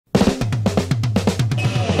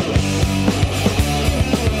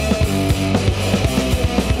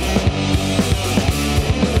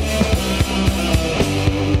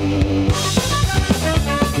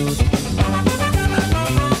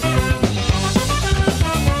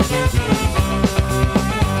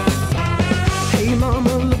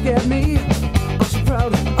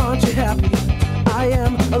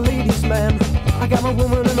got my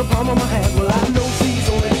woman in the palm of my hand. Well, I know she's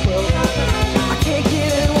only 12. I can't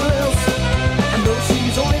get anyone else. I know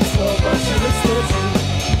she's only 12, but she looks 13.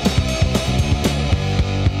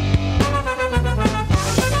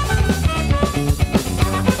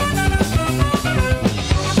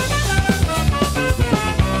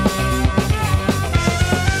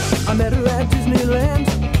 I met her at Disneyland.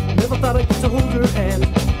 Never thought I'd get to hold her hand.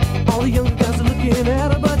 All the younger guys are looking at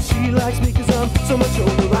her, but she likes me 'cause I'm so much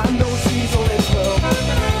older. I know she's only 12. I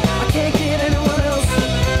can't get anyone else.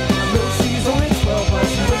 I know she's only 12, but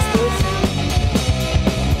she looks 13.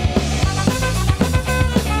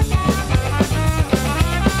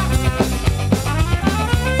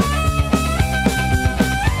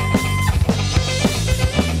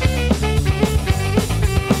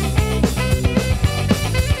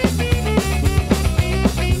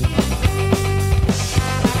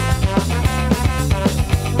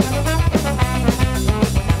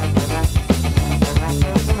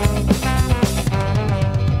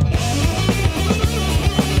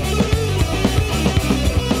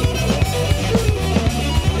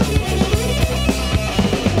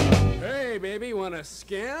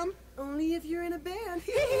 Scam? Only if you're in a band.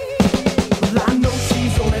 Well, I know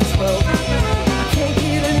she's only 12. I can't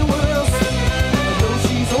get anyone else. I know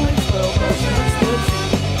she's only 12, but she looks 13.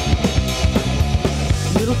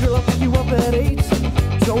 Little girl, I'll pick you up at 8.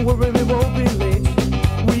 Don't worry, we won't be late.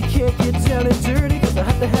 We can't get down and dirty 'cause I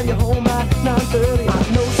have to have you home by 9:30. I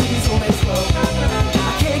know she's only 12. I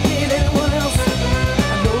can't get anyone else.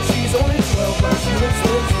 I know she's only 12, but she looks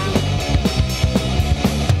 13.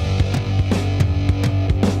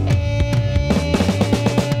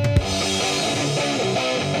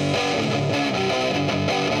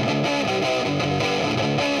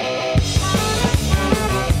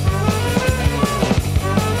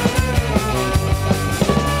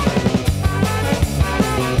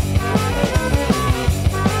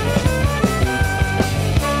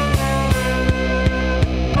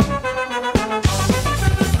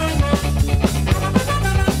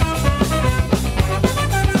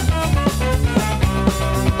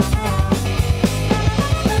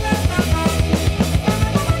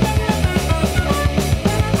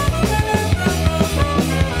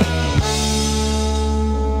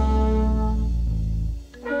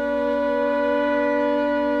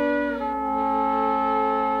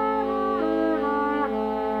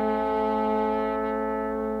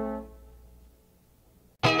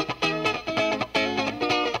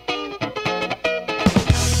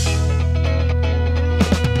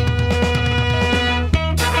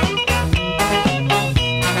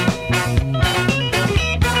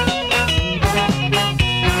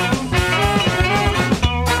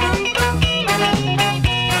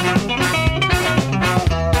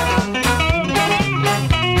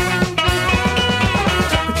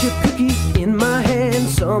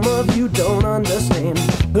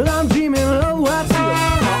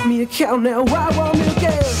 Now I want milk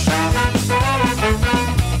again.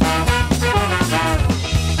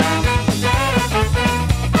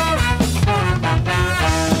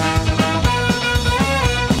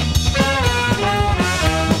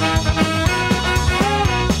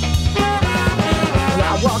 I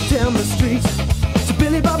walked down the street to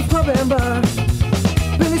Billy Bob's Pub and Bar.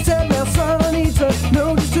 Billy said, now son, I need to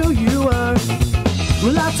know just who you are.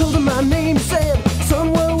 Well, I told him my name, he said,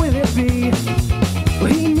 son, where will it be?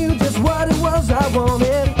 Well, he knew just what it was I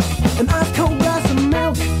wanted, an ice cold glass of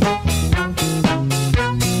milk.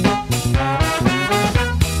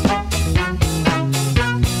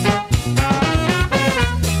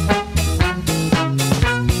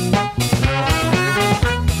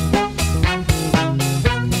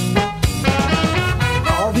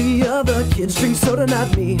 All the other kids drink soda,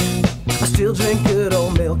 not me. I still drink good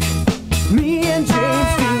old milk. Me and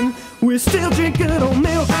James Dean, we still drink good old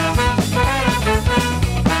milk.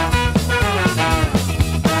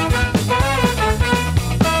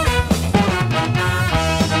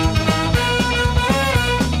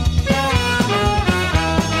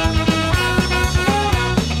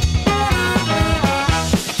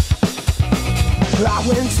 I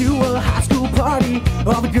went to a high school party.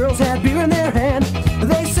 All the girls had beer in their hand.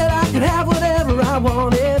 They said I could have whatever I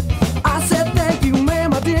wanted. I said, thank you,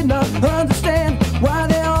 ma'am. I did not understand why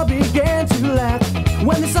they all began to laugh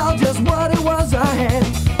when they saw just what it was I had,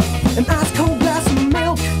 an ice cold glass of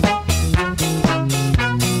milk.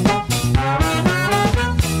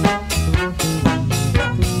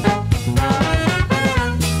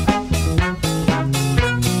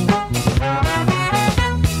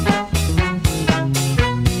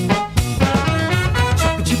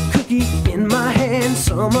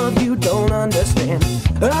 Some of you don't understand.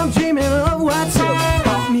 I'm dreaming of white silk.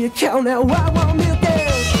 Bought me a cow, now I want milk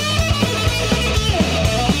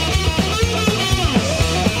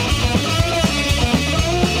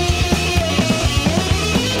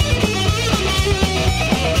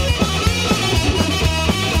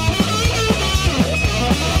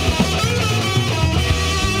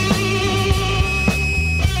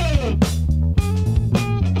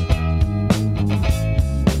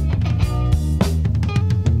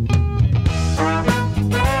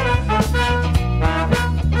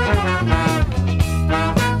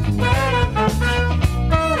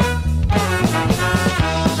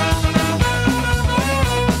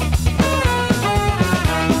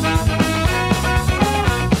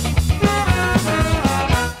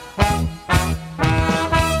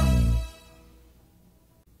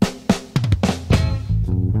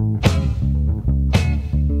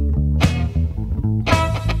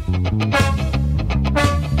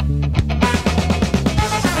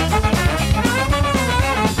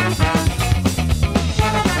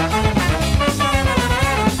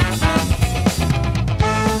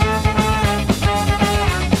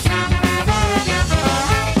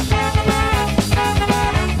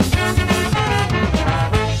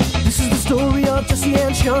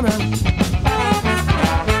and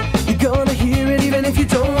you're gonna hear it even if you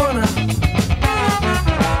don't wanna.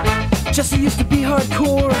 Jesse used to be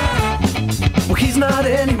hardcore, well he's not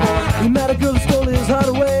anymore. He met a girl who stole his heart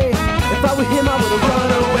away. If I were him I would've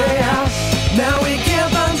run away. Now we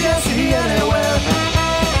can't find Jesse anywhere.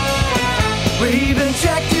 We even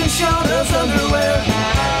checked in Shauna's underwear.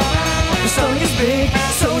 Her stomach is big,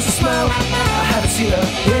 so is the smell. I haven't seen her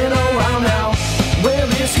in a while now. Where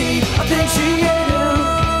is he? I think she ate him.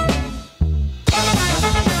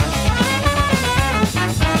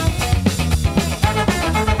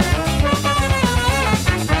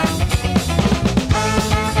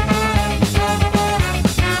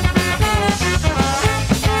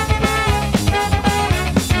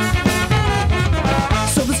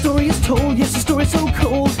 Told, yes, the story's so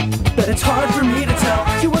cold that it's hard for me to tell.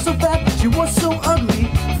 She was so fat, she was so ugly.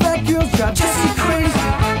 Fat girls drive Jesse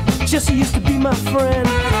crazy. Jesse used to be my friend,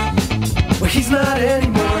 well he's not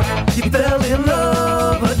anymore. He fell in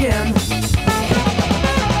love again.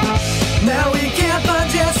 Now we can't find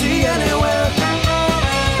Jesse anywhere.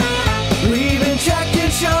 We even checked in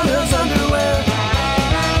Shauna's underwear.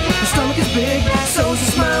 Her stomach is big, so is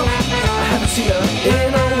the smell. I haven't seen her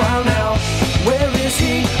in a while now. Where is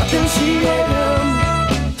he? I think she ate him.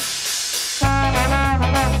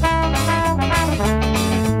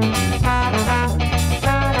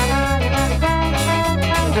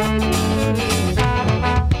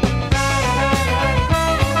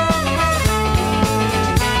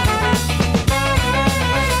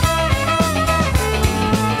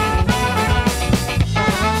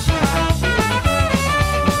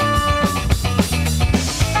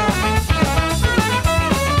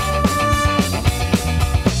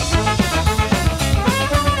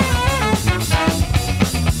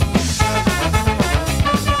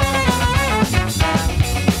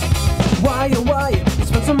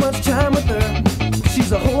 So much time with her,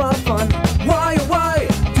 she's a whole lot of fun. Why, oh why,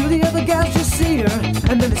 do the other guys just see her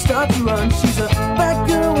and then they start to run? She's a fat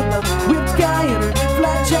girl with a whipped guy and her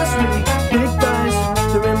flat chest, really big thighs.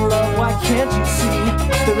 They're in love, why can't you see?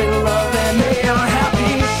 They're in love and they are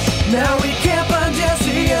happy. Now we can't find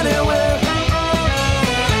Jesse anywhere.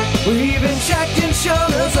 We even checked in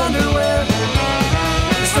Shauna's underwear.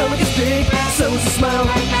 Her stomach is big, so is the smile.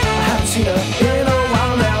 I haven't seen her in a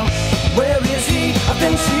while now. Where is he? I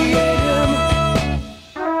think she ate him.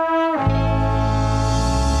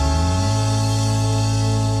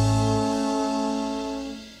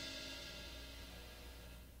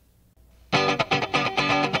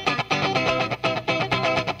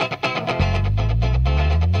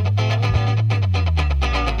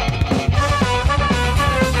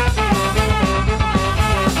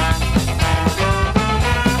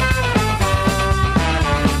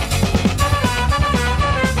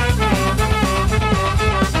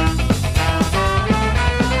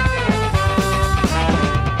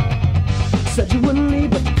 Said you wouldn't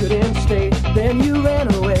leave, but you couldn't stay. Then you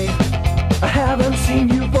ran away. I haven't seen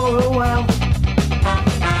you for a while.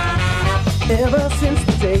 Ever since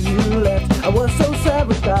the day you left, I was so sad,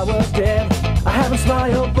 wished I was dead. I haven't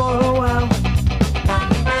smiled for a while.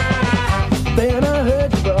 Then I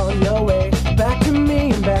heard you were on your way back to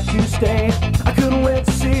me and back to stay. I couldn't wait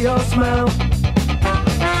to see your smile.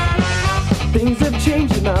 Things have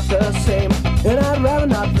changed, you're not the same, and I'd rather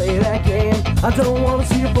not play that game. I don't want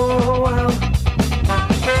to see you for a while.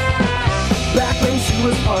 Back when she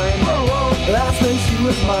was fine, that's when she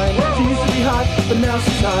was mine. She used to be hot, but now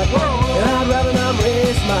she's not, and I'd rather not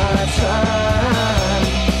waste my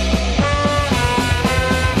time.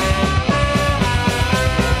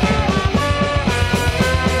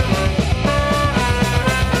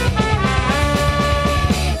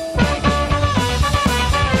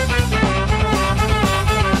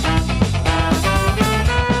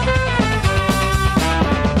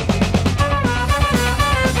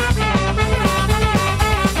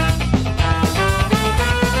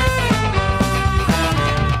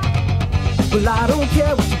 Well, I don't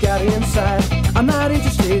care what you got inside. I'm not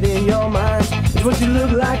interested in your mind. It's what you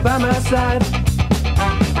look like by my side.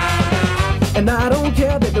 And I don't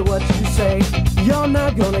care, baby, what you say. You're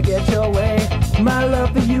not gonna get your way. My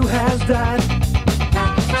love for you has died.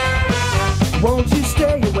 Won't you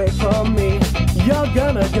stay away from me? You're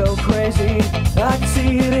gonna go crazy. I can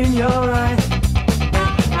see it in your eye.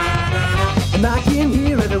 And I can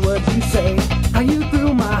hear every word you say. How you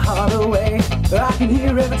threw my heart away. I can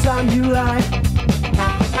hear every time you lie.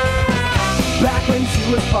 Back when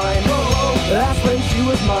she was fine, that's when she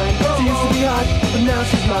was mine. She used to be hot, but now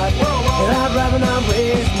she's mine. And I'd rather not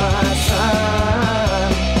waste my time.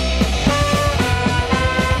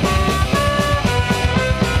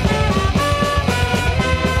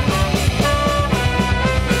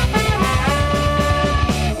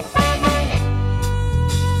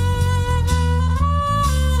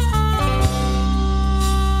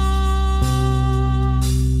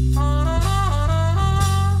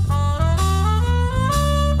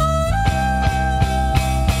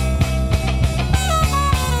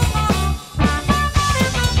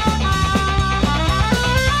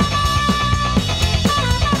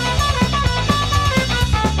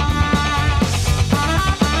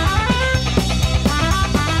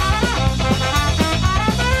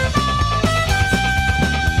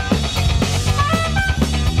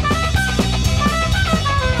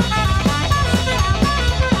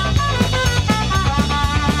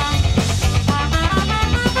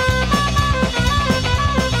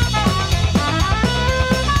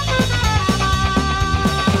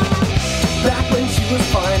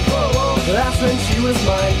 That's when she was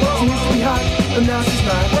mine. She used to be hot, but now she's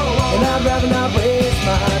mine. And I'd rather not waste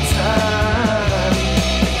my time.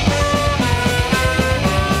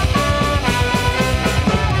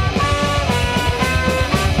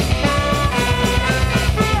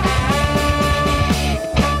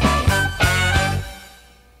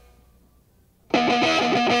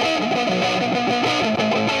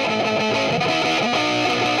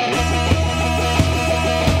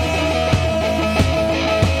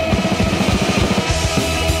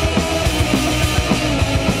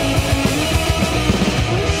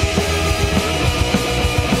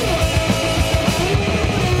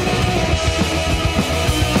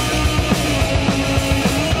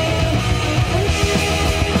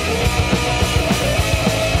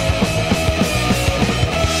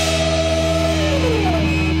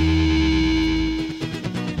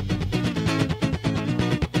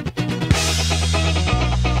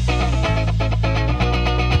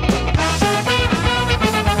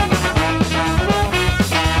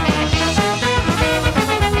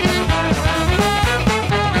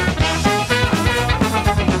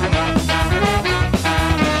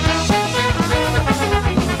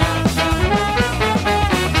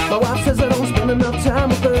 Enough time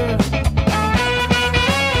with her.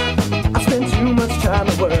 I spend too much time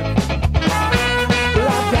at work. But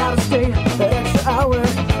I've gotta stay that extra hour.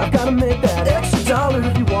 I've gotta make that extra dollar.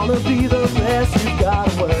 If you wanna be the best, you've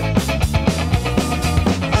gotta work.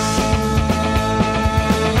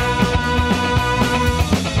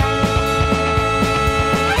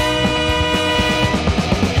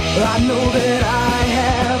 I know that I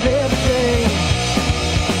have everything,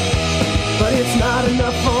 but it's not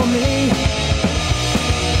enough for me.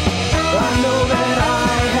 I know that I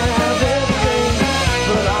have everything,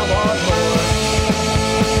 but I want more.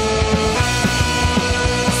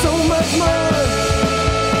 So much more.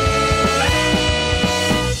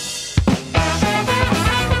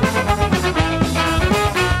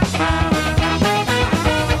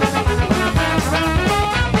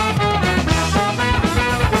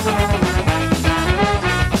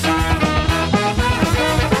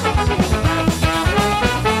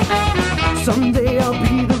 Someday I'll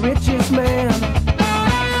be the richest man.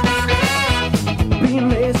 Being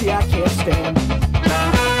lazy I can't stand.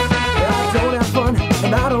 I don't have fun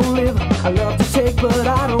and I don't live. I love to take but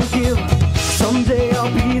I don't give.